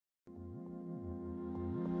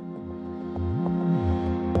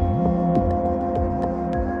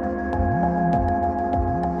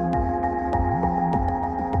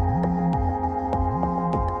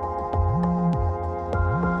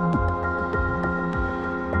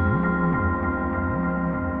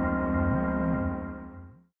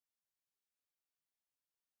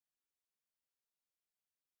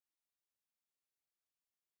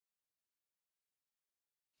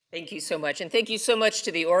Thank you so much. And thank you so much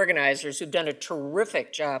to the organizers who've done a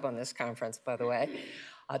terrific job on this conference, by the way.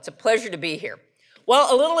 It's a pleasure to be here.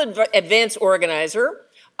 Well, a little advanced organizer.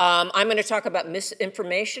 I'm going to talk about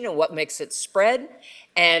misinformation and what makes it spread,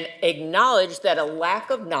 and acknowledge that a lack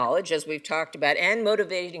of knowledge, as we've talked about, and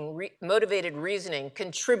motivated reasoning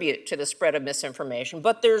contribute to the spread of misinformation,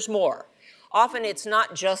 but there's more. Often it's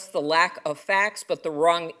not just the lack of facts, but the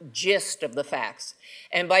wrong gist of the facts.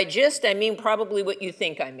 And by gist, I mean probably what you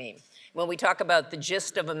think I mean. When we talk about the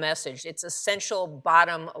gist of a message, it's essential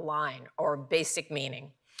bottom line or basic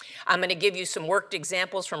meaning. I'm going to give you some worked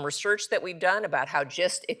examples from research that we've done about how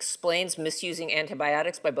GIST explains misusing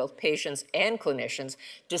antibiotics by both patients and clinicians,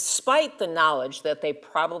 despite the knowledge that they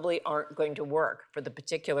probably aren't going to work for the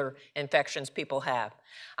particular infections people have.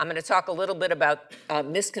 I'm going to talk a little bit about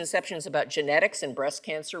misconceptions about genetics and breast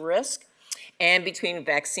cancer risk, and between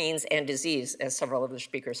vaccines and disease, as several of the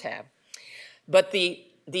speakers have. But the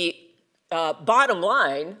bottom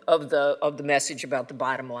line of the message about the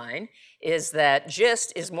bottom line is that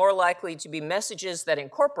GIST is more likely to be messages that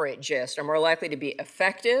incorporate GIST are more likely to be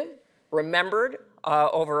effective, remembered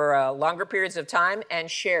over longer periods of time,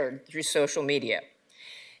 and shared through social media.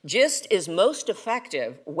 GIST is most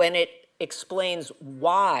effective when it explains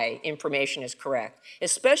why information is correct,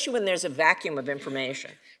 especially when there's a vacuum of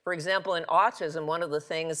information. For example, in autism, one of the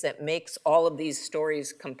things that makes all of these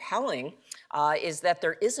stories compelling is that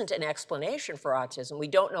there isn't an explanation for autism. We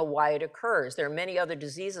don't know why it occurs. There are many other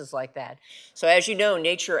diseases like that. So as you know,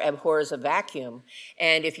 nature abhors a vacuum.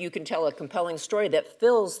 And if you can tell a compelling story that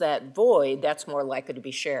fills that void, that's more likely to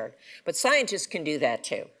be shared. But scientists can do that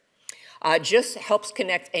too. GIST helps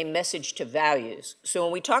connect a message to values. So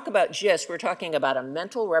when we talk about GIST, we're talking about a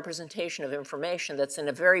mental representation of information that's in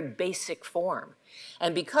a very basic form.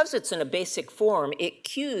 And because it's in a basic form, it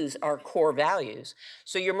cues our core values.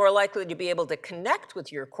 So you're more likely to be able to connect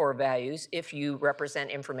with your core values if you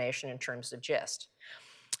represent information in terms of GIST.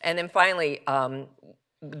 And then finally,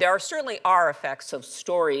 there certainly are effects of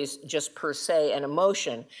stories just per se and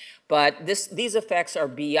emotion, but these effects are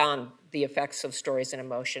beyond the effects of stories and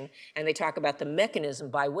emotion, and they talk about the mechanism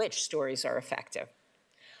by which stories are effective.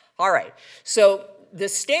 All right, so the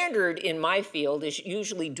standard in my field is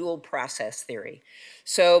usually dual process theory.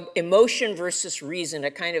 So emotion versus reason,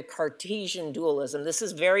 a kind of Cartesian dualism. This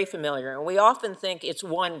is very familiar, and we often think it's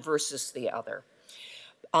one versus the other.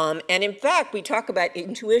 And in fact, we talk about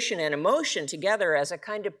intuition and emotion together as a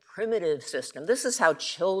kind of primitive system. This is how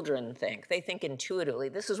children think. They think intuitively.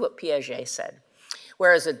 This is what Piaget said.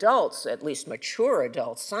 Whereas adults, at least mature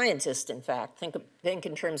adults, scientists in fact, think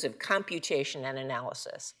in terms of computation and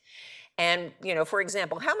analysis. And, you know, for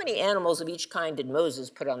example, how many animals of each kind did Moses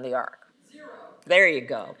put on the ark? 0. There you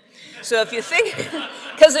go. So if you think,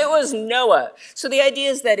 because it was Noah. So the idea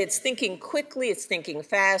is that it's thinking quickly, it's thinking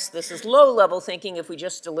fast. This is low-level thinking. If we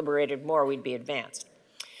just deliberated more, we'd be advanced.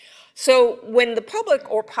 So when the public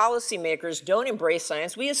or policymakers don't embrace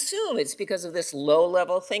science, we assume it's because of this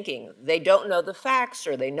low-level thinking. They don't know the facts,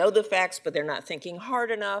 or they know the facts, but they're not thinking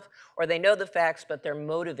hard enough, or they know the facts, but they're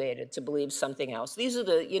motivated to believe something else. These are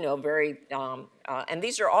the, and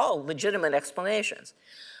these are all legitimate explanations.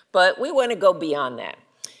 But we want to go beyond that.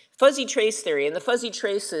 Fuzzy trace theory, and the fuzzy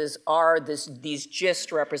traces are these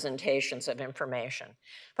GIST representations of information.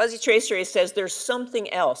 Fuzzy trace theory says there's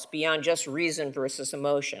something else beyond just reason versus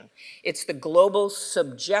emotion. It's the global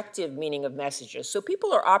subjective meaning of messages. So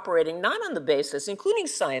people are operating not on the basis, including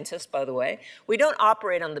scientists, by the way, we don't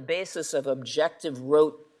operate on the basis of objective,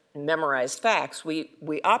 rote, memorized facts. We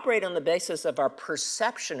operate on the basis of our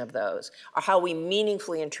perception of those, or how we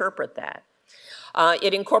meaningfully interpret that.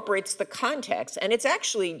 It incorporates the context, and it's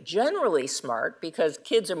actually generally smart because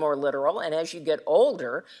kids are more literal, and as you get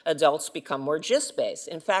older, adults become more gist-based.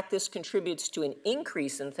 In fact, this contributes to an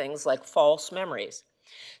increase in things like false memories.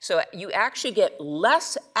 So you actually get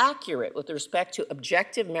less accurate with respect to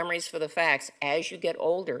objective memories for the facts as you get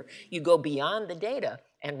older. You go beyond the data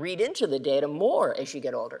and read into the data more as you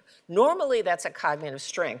get older. Normally, that's a cognitive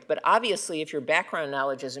strength, but obviously, if your background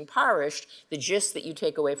knowledge is impoverished, the gist that you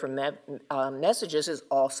take away from messages is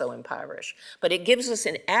also impoverished. But it gives us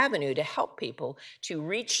an avenue to help people to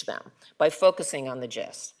reach them by focusing on the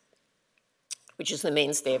gist, which is the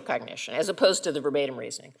mainstay of cognition, as opposed to the verbatim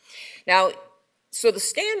reasoning. Now, so the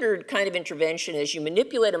standard kind of intervention is you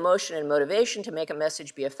manipulate emotion and motivation to make a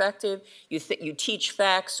message be effective, you teach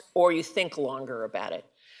facts, or you think longer about it.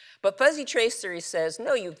 But fuzzy trace theory says,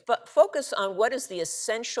 no, you focus on what is the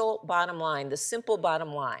essential bottom line, the simple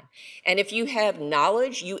bottom line. And if you have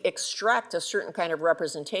knowledge, you extract a certain kind of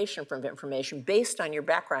representation from information based on your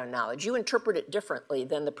background knowledge. You interpret it differently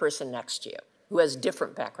than the person next to you. who has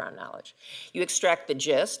different background knowledge. You extract the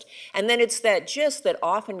gist, and then it's that gist that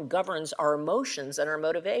often governs our emotions and our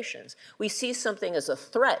motivations. We see something as a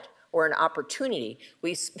threat or an opportunity.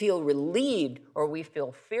 We feel relieved or we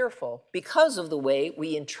feel fearful because of the way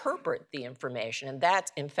we interpret the information, and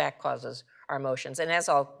that, in fact, causes our emotions. And as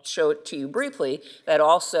I'll show it to you briefly, that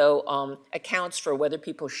also accounts for whether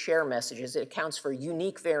people share messages. It accounts for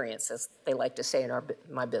unique variants, as they like to say in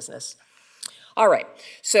my business. All right,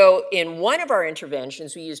 so in one of our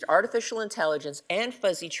interventions, we used artificial intelligence and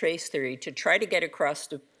fuzzy trace theory to try to get across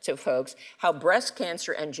to folks how breast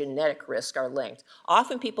cancer and genetic risk are linked.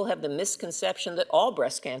 Often people have the misconception that all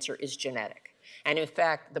breast cancer is genetic. And in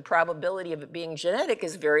fact, the probability of it being genetic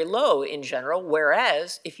is very low in general,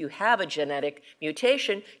 whereas if you have a genetic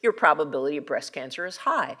mutation, your probability of breast cancer is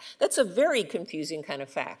high. That's a very confusing kind of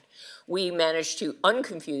fact. We managed to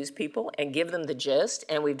unconfuse people and give them the gist,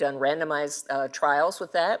 and we've done randomized trials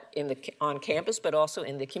with that on campus, but also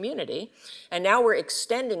in the community. And now we're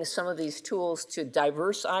extending some of these tools to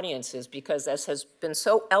diverse audiences because, as has been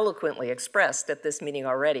so eloquently expressed at this meeting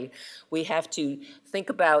already, we have to think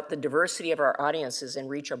about the diversity of our audiences and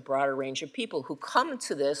reach a broader range of people who come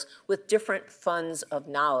to this with different funds of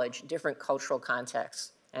knowledge, different cultural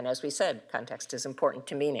contexts. And as we said, context is important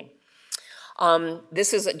to meaning.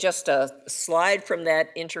 This is just a slide from that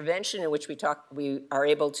intervention in which we are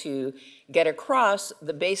able to get across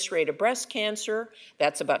the base rate of breast cancer.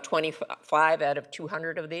 That's about 25 out of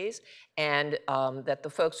 200 of these, and that the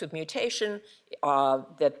folks with mutation,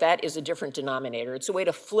 that is a different denominator. It's a way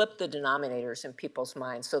to flip the denominators in people's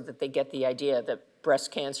minds so that they get the idea that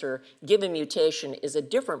breast cancer given mutation is a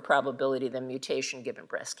different probability than mutation given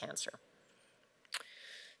breast cancer.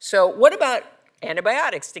 So what about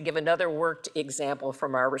antibiotics, to give another worked example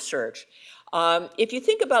from our research? If you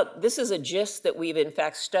think about, this is a gist that we've in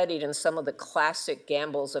fact studied in some of the classic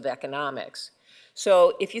gambles of economics.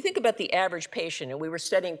 So if you think about the average patient, and we were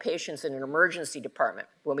studying patients in an emergency department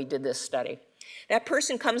when we did this study, that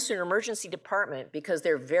person comes to an emergency department because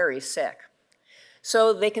they're very sick.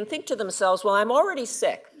 So they can think to themselves, well, I'm already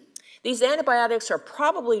sick. These antibiotics are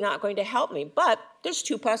probably not going to help me, but there's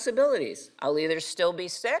two possibilities. I'll either still be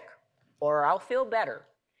sick or I'll feel better.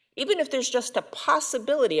 Even if there's just a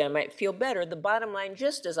possibility I might feel better, the bottom line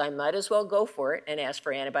just is I might as well go for it and ask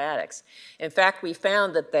for antibiotics. In fact, we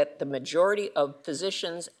found that the majority of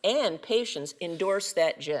physicians and patients endorse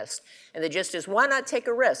that gist. And the gist is, why not take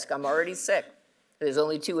a risk? I'm already sick. There's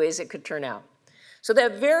only two ways it could turn out. So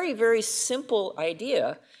that very, very simple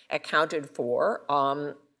idea accounted for,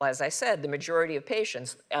 as I said, the majority of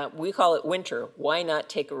patients. We call it winter. Why not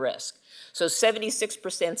take a risk? So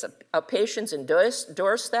 76% of patients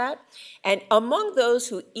endorse that. And among those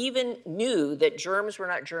who even knew that germs were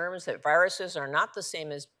not germs, that viruses are not the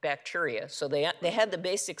same as bacteria, so they had the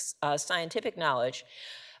basic scientific knowledge,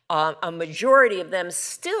 a majority of them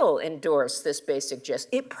still endorse this basic gist.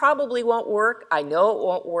 It probably won't work. I know it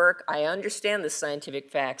won't work. I understand the scientific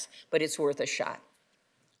facts, but it's worth a shot.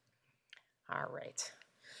 All right.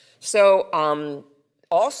 So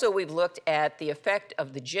also, we've looked at the effect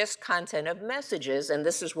of the gist content of messages, and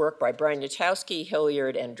this is work by Brian Yachowski,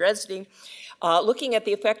 Hilliard, and Dresdy, looking at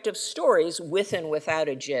the effect of stories with and without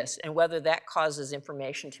a gist, and whether that causes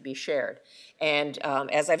information to be shared. And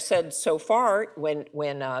as I've said so far, when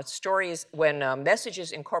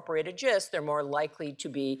messages incorporate a gist, they're more likely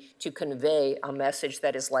to convey a message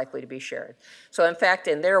that is likely to be shared. So in fact,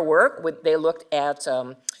 in their work, they looked at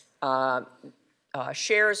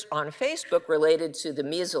shares on Facebook related to the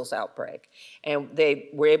measles outbreak. And they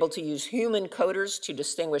were able to use human coders to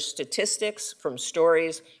distinguish statistics from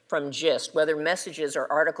stories from gist, whether messages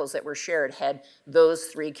or articles that were shared had those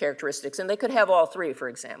three characteristics. And they could have all three, for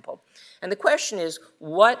example. And the question is,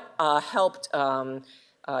 what helped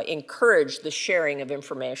encourage the sharing of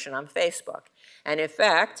information on Facebook? And in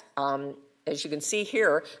fact, as you can see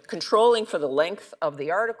here, controlling for the length of the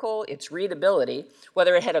article, its readability,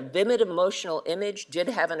 whether it had a vivid emotional image did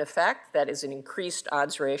have an effect. That is an increased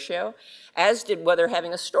odds ratio, as did whether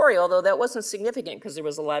having a story, although that wasn't significant because there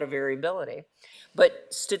was a lot of variability. But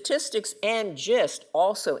statistics and gist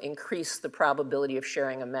also increase the probability of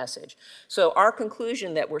sharing a message. So our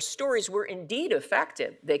conclusion that where stories were indeed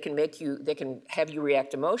effective, they can have you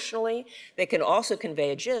react emotionally. They can also convey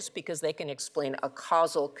a gist because they can explain a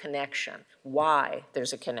causal connection, why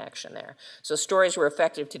there's a connection there. So stories were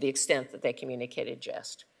effective to the extent that they communicated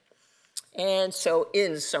gist. And so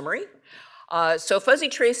in summary, So fuzzy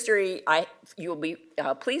trace theory, you'll be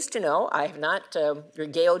pleased to know I have not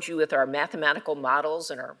regaled you with our mathematical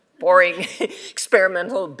models and our boring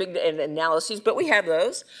experimental big analyses, but we have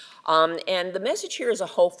those. And the message here is a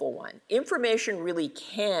hopeful one. Information really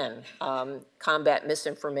can combat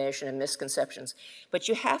misinformation and misconceptions, but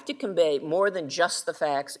you have to convey more than just the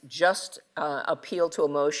facts, just appeal to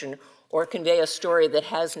emotion, or convey a story that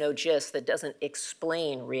has no gist, that doesn't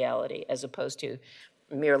explain reality, as opposed to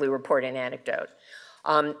merely report an anecdote.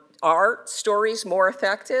 Are stories more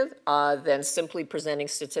effective than simply presenting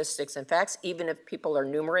statistics and facts, even if people are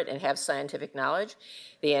numerate and have scientific knowledge?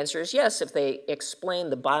 The answer is yes, if they explain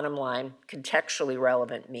the bottom line, contextually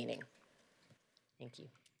relevant meaning. Thank you.